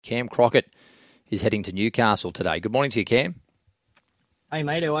Cam Crockett is heading to Newcastle today. Good morning to you, Cam. Hey,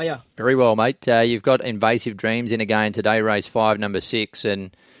 mate, how are you? Very well, mate. You've got Invasive Dreams in again today, race 5, number 6,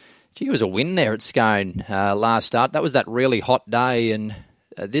 and gee, it was a win there at Scone last start. That was that really hot day, and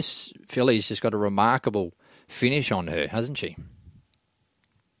this filly's just got a remarkable finish on her, hasn't she?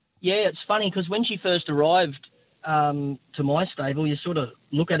 Yeah, it's funny because when she first arrived to my stable, you sort of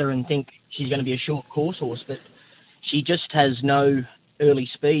look at her and think she's going to be a short course horse, but she just has no early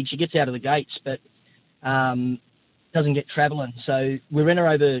speed. She gets out of the gates, but doesn't get travelling. So we ran her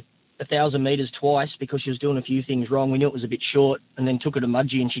over 1,000 metres twice because she was doing a few things wrong. We knew it was a bit short, and then took her to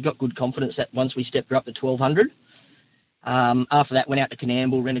Mudgee, and she got good confidence that once we stepped her up to 1,200. After that, went out to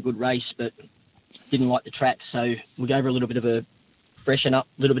Canamble, ran a good race, but didn't like the track, so we gave her a little bit of a freshen up,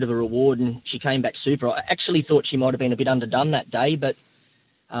 a little bit of a reward, and she came back super. I actually thought she might have been a bit underdone that day, but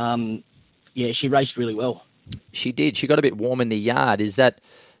she raced really well. She did. She got a bit warm in the yard. Is that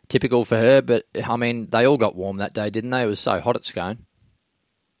typical for her? But, I mean, they all got warm that day, didn't they? It was so hot at Scone.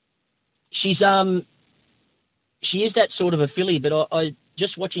 She is that sort of a filly, but I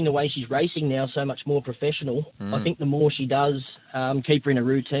just watching the way she's racing now, so much more professional. I think the more she does, keep her in a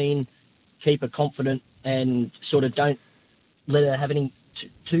routine, keep her confident, and sort of don't let her have any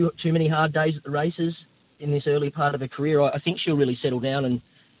too many hard days at the races in this early part of her career. I think she'll really settle down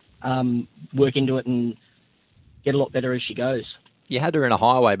and work into it and get a lot better as she goes. You had her in a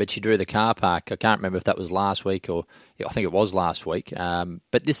highway, but she drew the car park. I can't remember if that was last week or I think it was last week.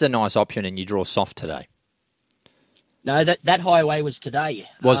 But this is a nice option, and you draw soft today. No, that highway was today.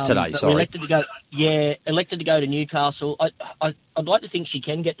 Sorry. Elected to go to Newcastle. I'd like to think she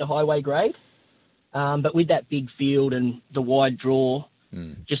can get to highway grade, but with that big field and the wide draw,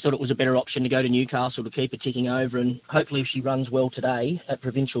 just thought it was a better option to go to Newcastle to keep her ticking over. And hopefully, if she runs well today at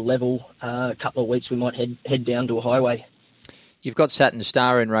provincial level, a couple of weeks we might head down to a highway. You've got Saturn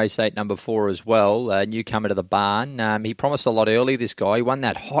Star in race 8, number 4 as well, newcomer to the barn. He promised a lot early, this guy. He won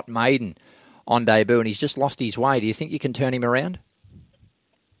that hot maiden on debut, and he's just lost his way. Do you think you can turn him around?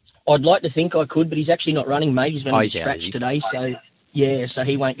 I'd like to think I could, but he's actually not running, mate. He's going to be scratched today, so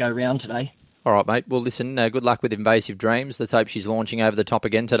he won't go round today. All right, mate. Well, listen, good luck with Invasive Dreams. Let's hope she's launching over the top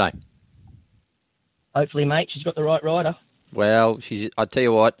again today. Hopefully, mate. She's got the right rider. Well, I tell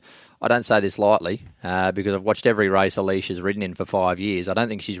you what, I don't say this lightly because I've watched every race Alicia's ridden in for 5 years. I don't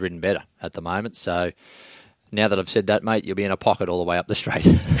think she's ridden better at the moment. So now that I've said that, mate, you'll be in a pocket all the way up the straight.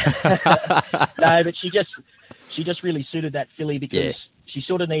 No, but she just really suited that filly because she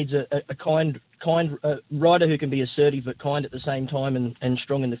sort of needs a kind rider who can be assertive but kind at the same time and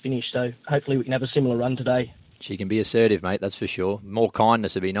strong in the finish. So hopefully we can have a similar run today. She can be assertive, mate, that's for sure. More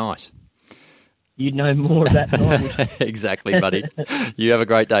kindness would be nice. You'd know more of that than I would. Exactly, buddy. You have a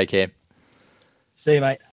great day, Cam. See you, mate.